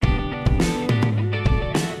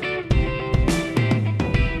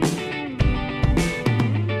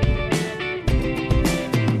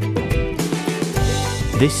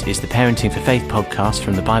This is the Parenting for Faith podcast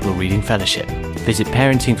from the Bible Reading Fellowship. Visit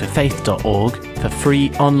parentingforfaith.org for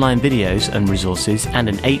free online videos and resources and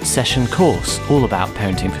an 8-session course all about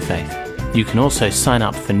parenting for faith. You can also sign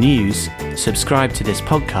up for news, subscribe to this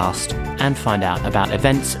podcast, and find out about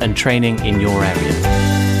events and training in your area.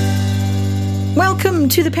 Welcome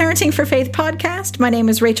to the Parenting for Faith podcast. My name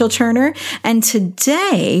is Rachel Turner, and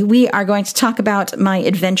today we are going to talk about my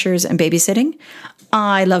adventures in babysitting.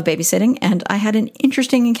 I love babysitting, and I had an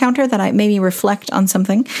interesting encounter that made me reflect on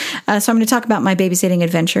something. So I'm going to talk about my babysitting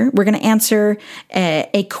adventure. We're going to answer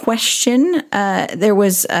a question. There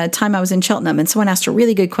was a time I was in Cheltenham, and someone asked a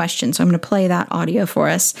really good question. So I'm going to play that audio for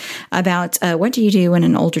us about what do you do when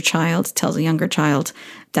an older child tells a younger child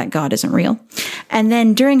that God isn't real. And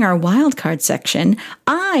then during our wildcard section,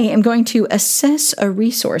 I am going to assess a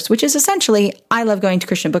resource, which is essentially, I love going to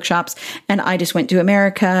Christian bookshops, and I just went to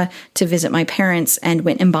America to visit my parents and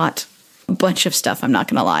went and bought a bunch of stuff. I'm not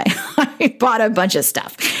going to lie. I bought a bunch of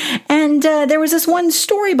stuff. And there was this one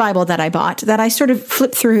story Bible that I bought that I sort of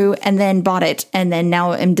flipped through and then bought it. And then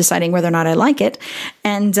now I'm deciding whether or not I like it.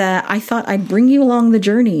 And I thought I'd bring you along the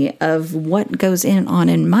journey of what goes on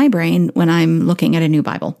in my brain when I'm looking at a new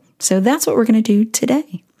Bible. So that's what we're going to do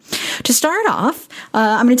today. To start off,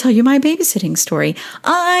 I'm going to tell you my babysitting story.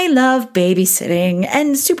 I love babysitting,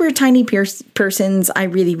 and super tiny persons I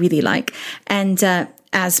really, really like. And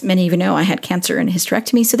as many of you know, I had cancer and a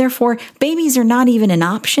hysterectomy, so therefore babies are not even an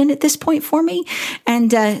option at this point for me.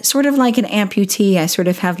 And sort of like an amputee, I sort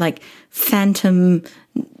of have like phantom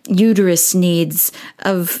uterus needs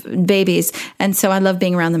of babies. And so I love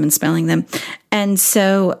being around them and smelling them. And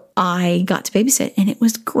so I got to babysit, and it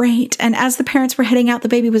was great. And as the parents were heading out, the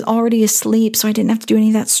baby was already asleep, so I didn't have to do any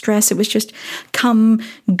of that stress. It was just come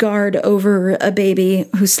guard over a baby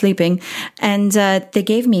who's sleeping. And they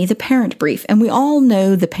gave me the parent brief. And we all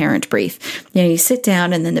know the parent brief. You know, you sit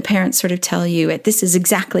down, and then the parents sort of tell you, this is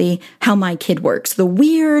exactly how my kid works. The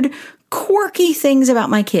weird, quirky things about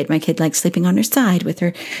my kid. My kid likes sleeping on her side with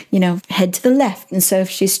her, head to the left. And so if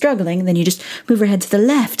she's struggling, then you just move her head to the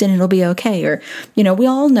left and it'll be okay. Or, we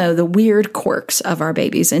all know the weird quirks of our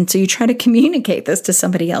babies. And so you try to communicate this to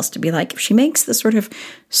somebody else to be like, if she makes the sort of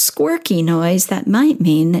squirky noise, that might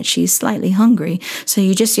mean that she's slightly hungry. So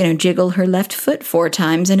you just, jiggle her left foot 4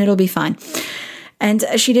 times and it'll be fine. And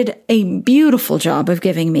she did a beautiful job of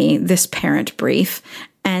giving me this parent brief.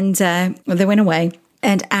 And they went away.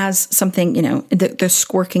 And as something, the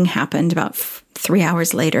squirking happened about 3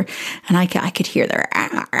 hours later, and I could hear their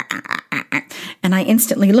and I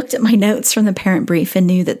instantly looked at my notes from the parent brief and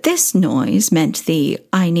knew that this noise meant the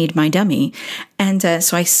I need my dummy. And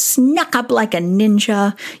so I snuck up like a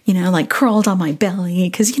ninja, like crawled on my belly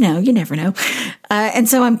because, you never know. And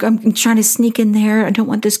so I'm trying to sneak in there. I don't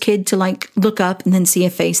want this kid to look up and then see a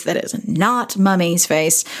face that is not mommy's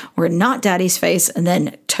face or not daddy's face and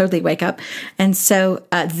then totally wake up. And so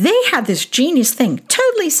they had this genius thing.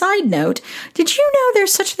 Totally side note. Did you know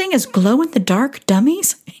there's such a thing as glow-in-the-dark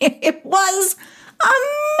dummies? It was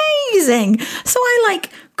amazing. So I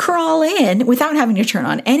crawl in without having to turn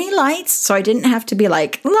on any lights. So I didn't have to be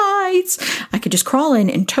like, lights. I could just crawl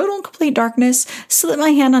in total and complete darkness, slip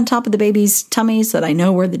my hand on top of the baby's tummy so that I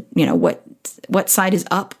know where what side is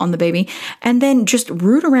up on the baby, and then just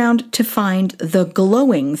root around to find the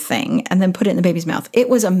glowing thing and then put it in the baby's mouth. It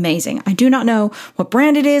was amazing. I do not know what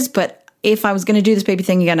brand it is, but if I was going to do this baby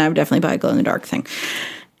thing again, I would definitely buy a glow-in-the-dark thing.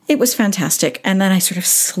 It was fantastic. And then I sort of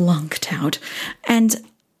slunked out. And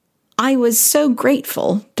I was so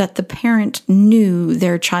grateful that the parent knew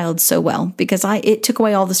their child so well because it took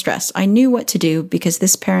away all the stress. I knew what to do because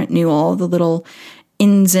this parent knew all the little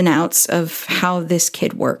ins and outs of how this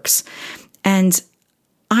kid works. And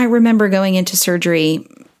I remember going into surgery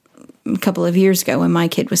a couple of years ago when my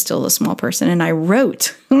kid was still a small person, and I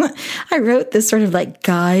wrote this sort of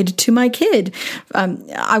guide to my kid.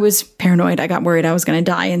 I was paranoid. I got worried I was going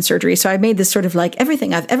to die in surgery. So I made this sort of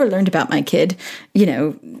everything I've ever learned about my kid,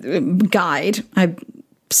 guide. I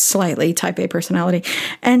slightly type A personality.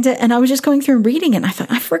 And I was just going through and reading it, and I thought,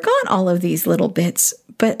 I forgot all of these little bits,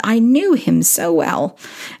 but I knew him so well.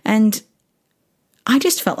 And I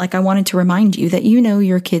just felt like I wanted to remind you that you know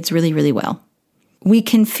your kids really, really well. We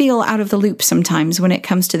can feel out of the loop sometimes when it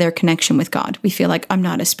comes to their connection with God. We feel like I'm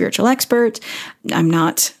not a spiritual expert. I'm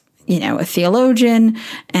not, a theologian.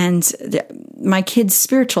 And my kid's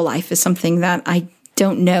spiritual life is something that I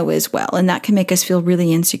don't know as well. And that can make us feel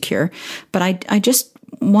really insecure. But I just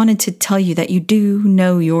wanted to tell you that you do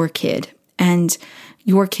know your kid. And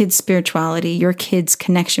your kid's spirituality, your kid's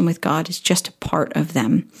connection with God is just a part of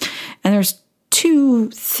them. And there's 2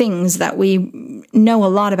 things that we know a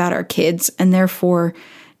lot about our kids, and therefore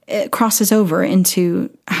it crosses over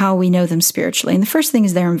into how we know them spiritually. And the first thing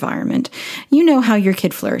is their environment. You know how your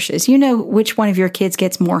kid flourishes. You know which one of your kids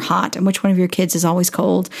gets more hot and which one of your kids is always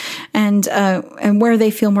cold, and where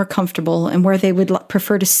they feel more comfortable and where they would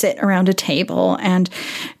prefer to sit around a table and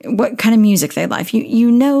what kind of music they like.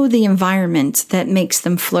 You know the environment that makes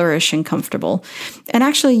them flourish and comfortable. And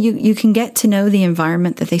actually, you can get to know the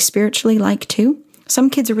environment that they spiritually like too. Some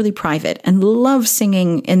kids are really private and love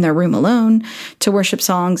singing in their room alone to worship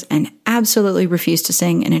songs and absolutely refuse to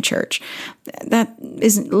sing in a church. That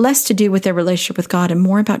is less to do with their relationship with God and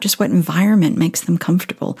more about just what environment makes them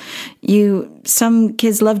comfortable. Some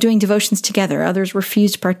kids love doing devotions together. Others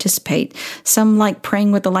refuse to participate. Some like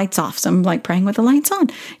praying with the lights off. Some like praying with the lights on.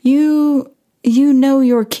 You know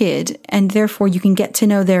your kid, and therefore you can get to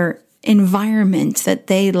know their environment that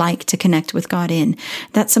they like to connect with God in.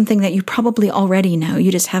 That's something that you probably already know.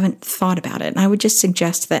 You just haven't thought about it. And I would just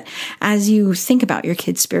suggest that as you think about your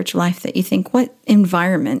kid's spiritual life, that you think, what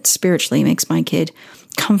environment spiritually makes my kid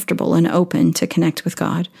comfortable and open to connect with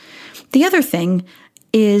God? The other thing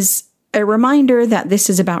is a reminder that this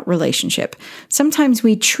is about relationship. Sometimes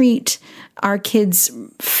we treat our kids'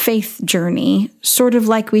 faith journey sort of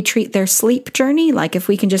like we treat their sleep journey. Like if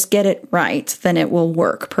we can just get it right, then it will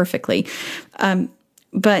work perfectly.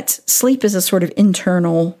 But sleep is a sort of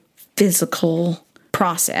internal, physical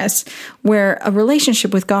process where a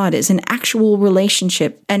relationship with God is an actual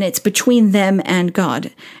relationship, and it's between them and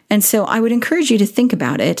God. And so I would encourage you to think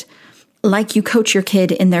about it like you coach your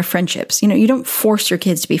kid in their friendships. You don't force your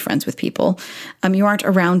kids to be friends with people. You aren't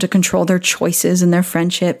around to control their choices and their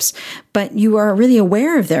friendships, but you are really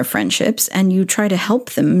aware of their friendships and you try to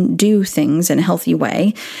help them do things in a healthy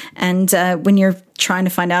way. And when you're trying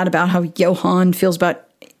to find out about how Johan feels about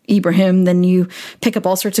Ibrahim, then you pick up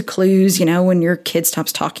all sorts of clues, when your kid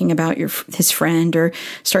stops talking about his friend or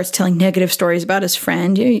starts telling negative stories about his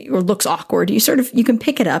friend, or looks awkward. You can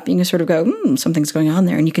pick it up and you can sort of go, something's going on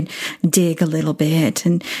there. And you can dig a little bit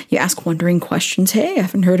and you ask wondering questions. Hey, I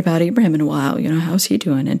haven't heard about Ibrahim in a while. How's he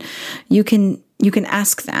doing? And you can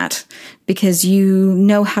ask that because you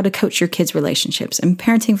know how to coach your kids' relationships. And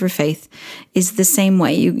parenting for faith is the same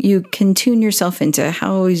way. You can tune yourself into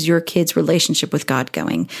how is your kid's relationship with God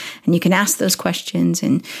going. And you can ask those questions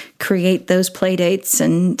and create those play dates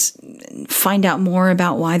and find out more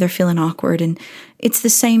about why they're feeling awkward. And it's the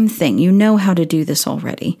same thing. You know how to do this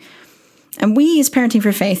already. And we, as Parenting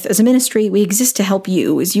for Faith, as a ministry, we exist to help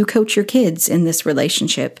you as you coach your kids in this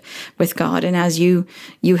relationship with God and as you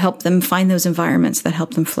help them find those environments that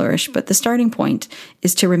help them flourish. But the starting point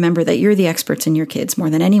is to remember that you're the experts in your kids more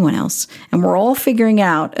than anyone else. And we're all figuring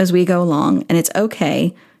out as we go along. And it's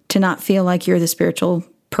okay to not feel like you're the spiritual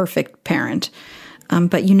perfect parent.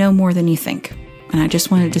 But you know more than you think. And I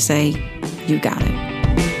just wanted to say, you got it.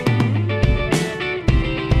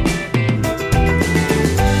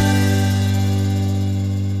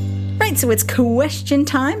 So it's question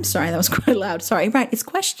time. Sorry, that was quite loud. Sorry. Right, it's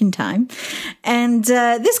question time. And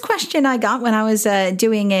this question I got when I was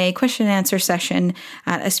doing a question and answer session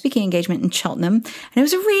at a speaking engagement in Cheltenham. And it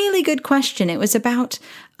was a really good question. It was about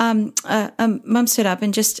mom stood up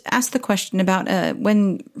and just asked the question about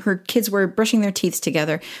when her kids were brushing their teeth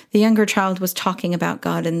together. The younger child was talking about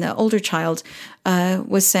God, and the older child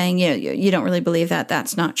was saying, you don't really believe that.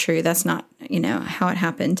 That's not true. That's not, how it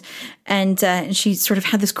happened. And she sort of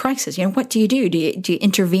had this crisis. What do you do? Do you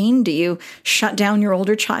intervene? Do you shut down your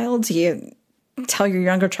older child? Do you tell your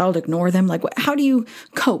younger child, ignore them? How do you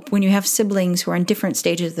cope when you have siblings who are in different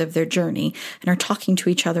stages of their journey and are talking to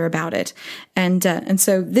each other about it? And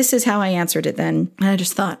so this is how I answered it then. And I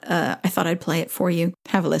just thought, I'd play it for you.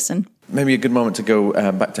 Have a listen. Maybe a good moment to go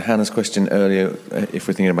back to Hannah's question earlier. If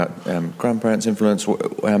we're thinking about grandparents' influence,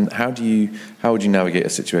 how would you navigate a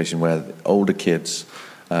situation where older kids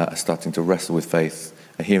are starting to wrestle with faith,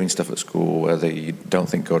 are hearing stuff at school where they don't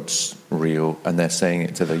think God's real, and they're saying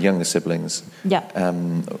it to their younger siblings? Yeah.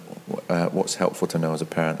 What's helpful to know as a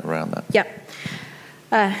parent around that? Yeah.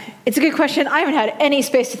 It's a good question. I haven't had any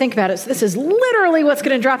space to think about it, so this is literally what's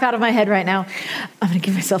going to drop out of my head right now. I'm going to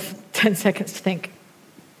give myself 10 seconds to think.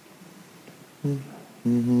 To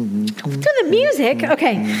the music?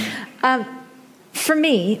 Okay. For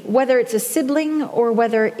me, whether it's a sibling or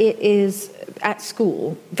whether it is at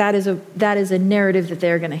school, that is a narrative that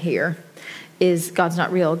they're going to hear, is God's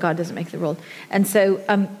not real, God doesn't make the world. And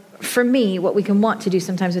so for me, what we can want to do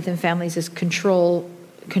sometimes within families is control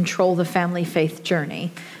the family faith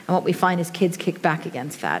journey. And what we find is kids kick back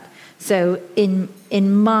against that. So in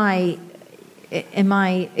my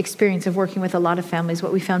experience of working with a lot of families,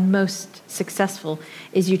 what we found most successful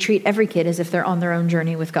is you treat every kid as if they're on their own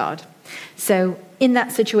journey with God. So in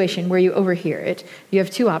that situation where you overhear it, you have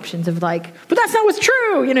two options of like, but that's not what's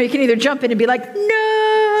true. You can either jump in and be like,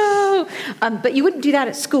 no, but you wouldn't do that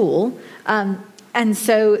at school. And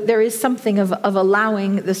so there is something of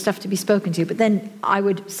allowing the stuff to be spoken to. But then I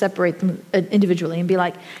would separate them individually and be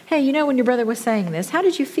like, hey, when your brother was saying this, how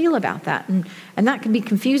did you feel about that? And that can be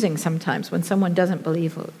confusing sometimes when someone doesn't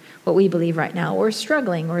believe what we believe right now, or is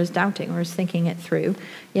struggling, or is doubting, or is thinking it through.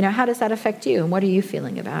 How does that affect you? And what are you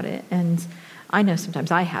feeling about it? And I know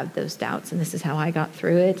sometimes I have those doubts, and this is how I got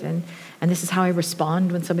through it, and this is how I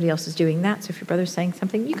respond when somebody else is doing that. So if your brother's saying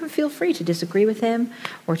something, you can feel free to disagree with him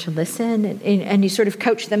or to listen, and you sort of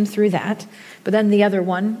coach them through that. But then the other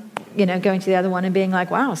one, going to the other one and being like,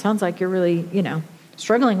 wow, sounds like you're really,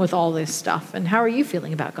 struggling with all this stuff, and how are you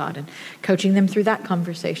feeling about God? And coaching them through that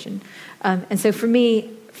conversation. And so for me,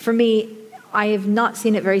 I have not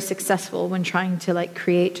seen it very successful when trying to like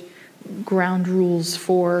create ground rules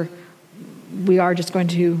for, we are just going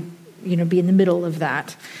to, be in the middle of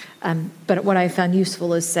that. But what I found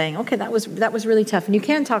useful is saying, okay, that was really tough. And you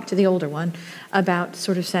can talk to the older one about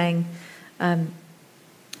sort of saying,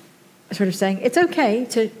 it's okay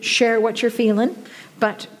to share what you're feeling,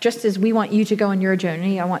 but just as we want you to go on your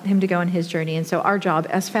journey, I want him to go on his journey. And so our job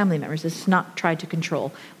as family members is to not try to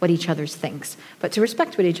control what each other thinks, but to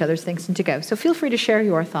respect what each other thinks and to go. So feel free to share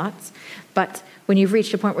your thoughts, but when you've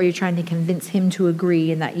reached a point where you're trying to convince him to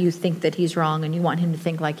agree and that you think that he's wrong and you want him to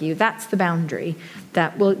think like you, that's the boundary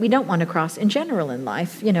that we don't want to cross in general in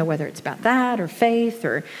life, whether it's about that or faith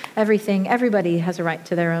or everything. Everybody has a right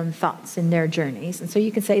to their own thoughts in their journeys. And so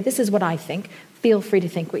you can say, this is what I think. Feel free to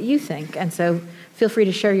think what you think. And so feel free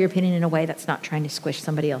to share your opinion in a way that's not trying to squish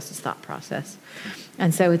somebody else's thought process.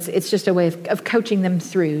 And so it's just a way of coaching them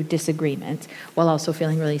through disagreement while also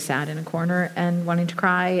feeling really sad in a corner and wanting to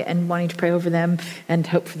cry and wanting to pray over them and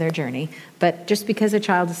hope for their journey. But just because a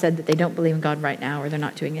child has said that they don't believe in God right now or they're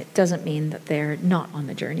not doing it doesn't mean that they're not on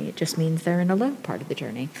the journey. It just means they're in a low part of the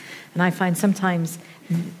journey. And I find sometimes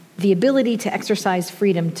the ability to exercise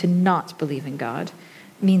freedom to not believe in God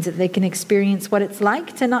means that they can experience what it's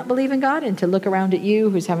like to not believe in God and to look around at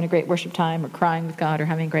you who's having a great worship time or crying with God or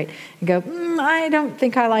having a great, and go, I don't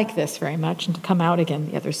think I like this very much, and to come out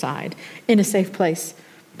again the other side in a safe place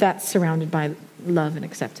that's surrounded by love and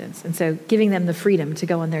acceptance. And so giving them the freedom to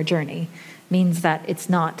go on their journey means that it's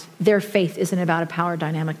not, their faith isn't about a power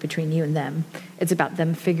dynamic between you and them. It's about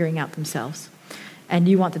them figuring out themselves. And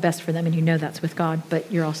you want the best for them, and you know that's with God,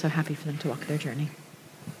 but you're also happy for them to walk their journey.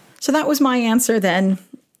 So that was my answer then.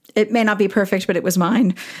 It may not be perfect, but it was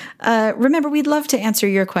mine. Remember, we'd love to answer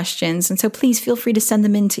your questions. And so please feel free to send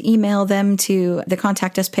them in, to email them to the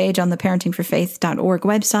Contact Us page on the parentingforfaith.org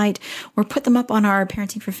website, or put them up on our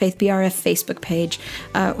Parenting for Faith BRF Facebook page.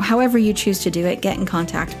 However you choose to do it, get in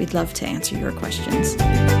contact. We'd love to answer your questions.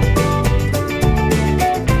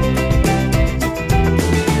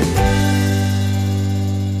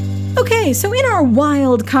 Okay, so in our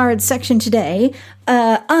wild card section today,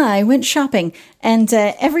 I went shopping, and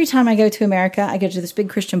every time I go to America, I go to this big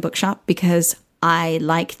Christian bookshop because I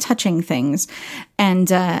like touching things,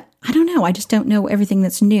 and I don't know, I just don't know everything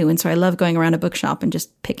that's new, and so I love going around a bookshop and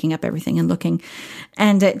just picking up everything and looking,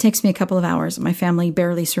 and it takes me a couple of hours, and my family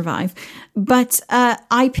barely survive, but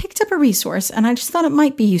I picked up a resource, and I just thought it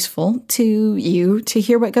might be useful to you to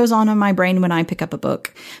hear what goes on in my brain when I pick up a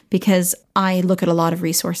book, because I look at a lot of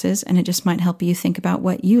resources, and it just might help you think about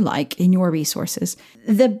what you like in your resources.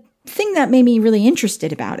 The thing that made me really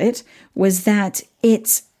interested about it was that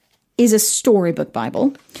it is a storybook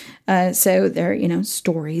Bible. So they're,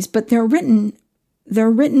 stories, but they're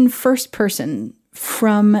written first person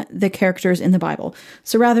from the characters in the Bible.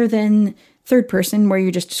 So rather than third person where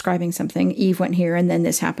you're just describing something, Eve went here and then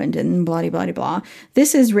this happened and blah, blah, blah, blah.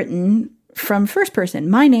 This is written from first person.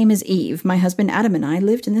 My name is Eve. My husband Adam and I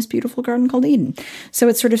lived in this beautiful garden called Eden. So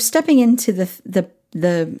it's sort of stepping into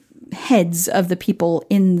the heads of the people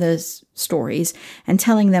in the stories and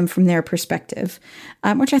telling them from their perspective,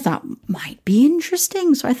 which I thought might be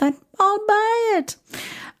interesting. So I thought, I'll buy it.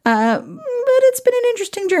 But it's been an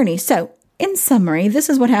interesting journey. So in summary, this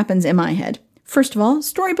is what happens in my head. First of all,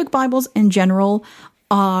 storybook Bibles in general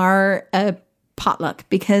are a potluck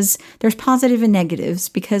because there's positive and negatives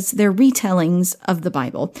because they're retellings of the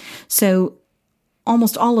Bible. So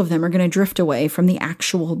almost all of them are going to drift away from the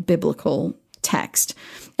actual biblical text.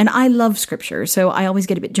 And I love scripture, so I always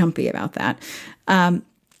get a bit jumpy about that.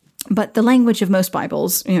 But the language of most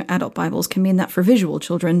Bibles, adult Bibles, can mean that for visual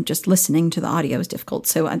children, just listening to the audio is difficult.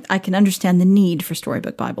 So I can understand the need for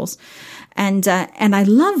storybook Bibles. And I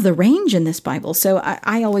love the range in this Bible. So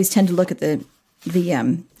I always tend to look at the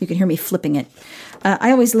you can hear me flipping it.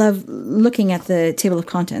 I always love looking at the table of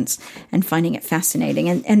contents and finding it fascinating.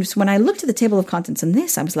 And so when I looked at the table of contents in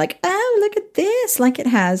this, I was like, oh, look at this. Like, it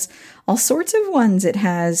has all sorts of ones. It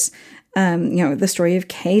has, the story of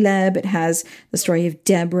Caleb. It has the story of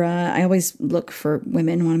Deborah. I always look for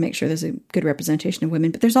women, want to make sure there's a good representation of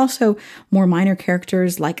women. But there's also more minor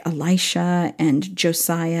characters like Elisha and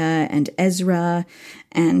Josiah and Ezra.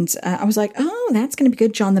 And I was like, oh, that's going to be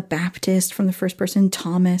good. John the Baptist from the first person,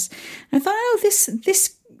 Thomas. And I thought, oh,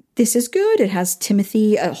 this is good. It has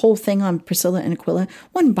Timothy, a whole thing on Priscilla and Aquila,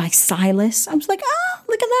 one by Silas. I was like, oh,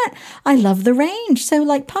 look at that. I love the range. So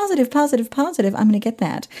like positive. I'm going to get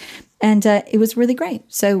that. And it was really great.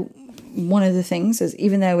 So one of the things is,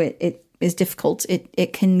 even though it is difficult,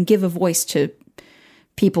 it can give a voice to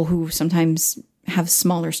people who sometimes have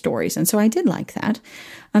smaller stories. And so I did like that.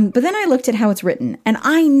 But then I looked at how it's written, and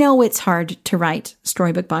I know it's hard to write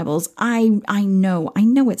storybook Bibles. I know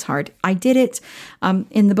it's hard. I did it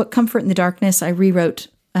in the book Comfort in the Darkness. I rewrote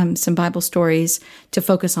some Bible stories to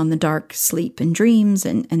focus on the dark sleep and dreams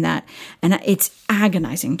and that. And it's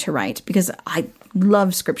agonizing to write because I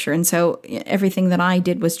love scripture. And so everything that I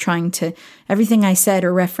did was everything I said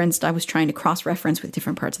or referenced, I was trying to cross-reference with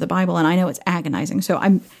different parts of the Bible. And I know it's agonizing. So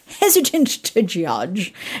I'm hesitant to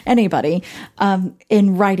judge anybody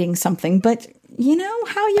in writing something. But,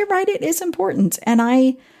 how you write it is important. And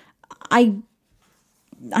I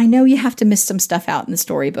know you have to miss some stuff out in the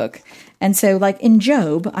storybook. And so, like in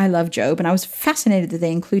Job, I love Job, and I was fascinated that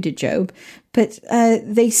they included Job, but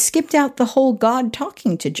they skipped out the whole God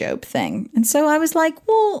talking to Job thing. And so I was like,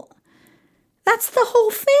 well, that's the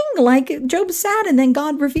whole thing. Like, Job's sad, and then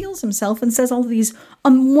God reveals himself and says all these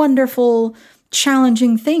wonderful,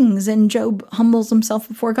 challenging things, and Job humbles himself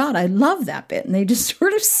before God. I love that bit. And they just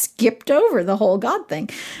sort of skipped over the whole God thing.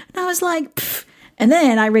 And I was like, pfft. And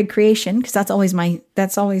then I read Creation, because I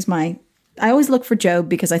always look for Job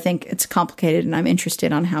because I think it's complicated and I'm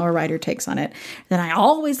interested on how a writer takes on it. Then I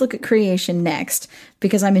always look at Creation next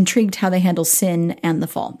because I'm intrigued how they handle sin and the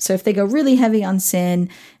fall. So if they go really heavy on sin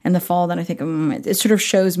and the fall, then I think it sort of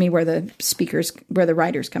shows me where the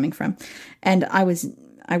writer's coming from. And I wasn't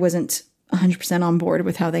 100% on board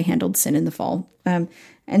with how they handled sin and the fall.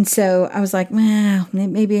 And so I was like, well,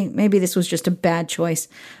 maybe this was just a bad choice.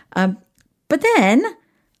 But then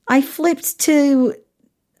I flipped to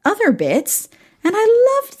other bits and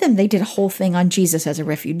I loved them. They did a whole thing on Jesus as a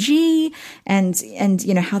refugee and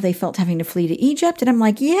how they felt having to flee to Egypt. And I'm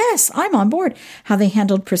like, yes, I'm on board. How they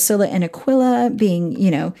handled Priscilla and Aquila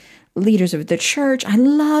being, leaders of the church. I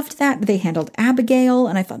loved that. They handled Abigail,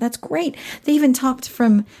 and I thought that's great. They even talked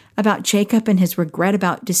about Jacob and his regret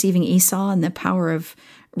about deceiving Esau and the power of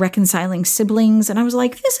reconciling siblings. And I was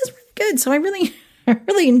like, this is really good. So I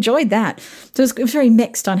really enjoyed that. So it was very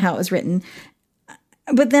mixed on how it was written.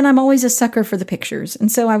 But then I'm always a sucker for the pictures.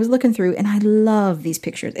 And so I was looking through, and I love these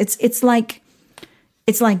pictures. It's like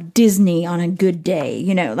Disney on a good day,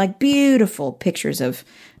 like beautiful pictures of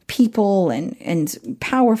people and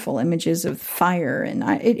powerful images of fire. And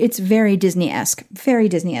it's very Disney-esque, very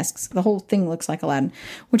Disney-esque. The whole thing looks like Aladdin,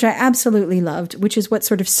 which I absolutely loved, which is what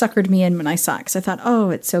sort of suckered me in when I saw it. Because I thought, oh,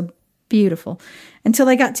 it's so beautiful. Until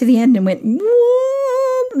I got to the end and went,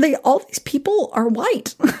 whoa, all these people are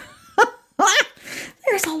white.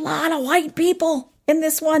 There's a lot of white people in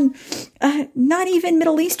this one, not even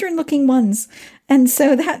Middle Eastern looking ones. And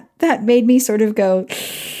so that made me sort of go,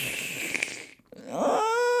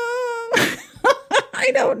 I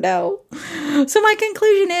don't know. So my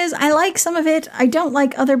conclusion is I like some of it. I don't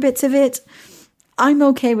like other bits of it. I'm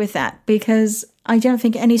okay with that because I don't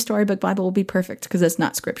think any storybook Bible will be perfect because it's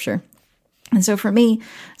not scripture. And so for me,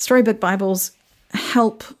 storybook Bibles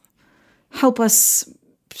help us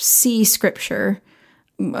see scripture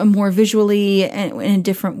more visually and in a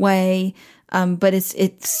different way. But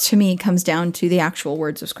it's to me comes down to the actual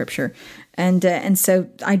words of scripture. And so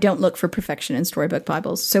I don't look for perfection in storybook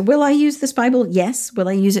Bibles. So will I use this Bible? Yes. Will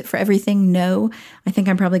I use it for everything? No. I think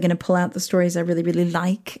I'm probably going to pull out the stories I really, really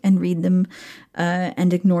like and read them,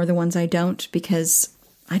 and ignore the ones I don't, because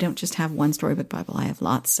I don't just have one storybook Bible. I have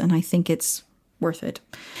lots, and I think it's worth it.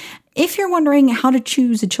 If you're wondering how to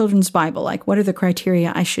choose a children's Bible, like what are the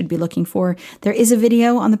criteria I should be looking for, there is a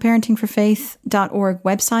video on the parentingforfaith.org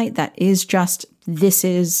website that is just, this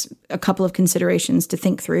is a couple of considerations to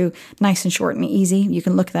think through, nice and short and easy. You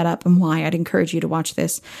can look that up and why. I'd encourage you to watch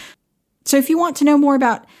this. So if you want to know more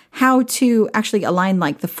about how to actually align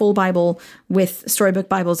like the full Bible with storybook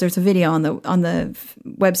Bibles, there's a video on the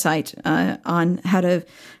website on how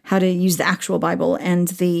to use the actual Bible and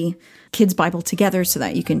the kids' Bible together so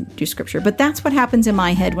that you can do scripture. But that's what happens in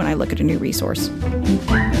my head when I look at a new resource.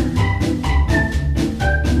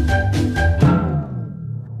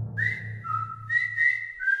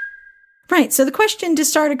 right, so the question to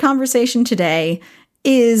start a conversation today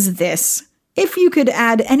is this. If you could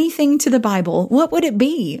add anything to the Bible, what would it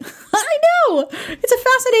be? I know! It's a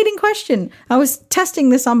fascinating question. I was testing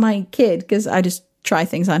this on my kid because I just try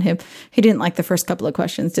things on him. He didn't like the first couple of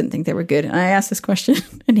questions, didn't think they were good. And I asked this question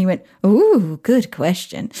and he went, ooh, good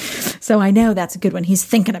question. So I know that's a good one. He's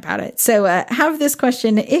thinking about it. So have this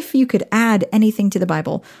question. If you could add anything to the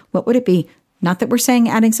Bible, what would it be? Not that we're saying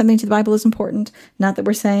adding something to the Bible is important. Not that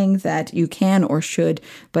we're saying that you can or should,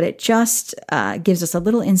 but it just gives us a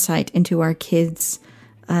little insight into our kids'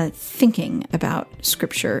 thinking about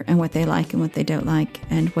Scripture and what they like and what they don't like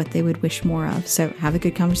and what they would wish more of. So have a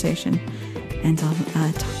good conversation, and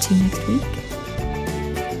I'll talk to you next week.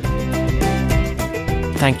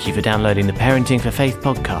 Thank you for downloading the Parenting for Faith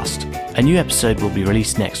podcast. A new episode will be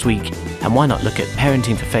released next week, and why not look at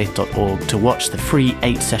parentingforfaith.org to watch the free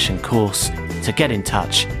 8-session course, to get in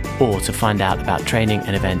touch, or to find out about training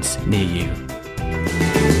and events near you.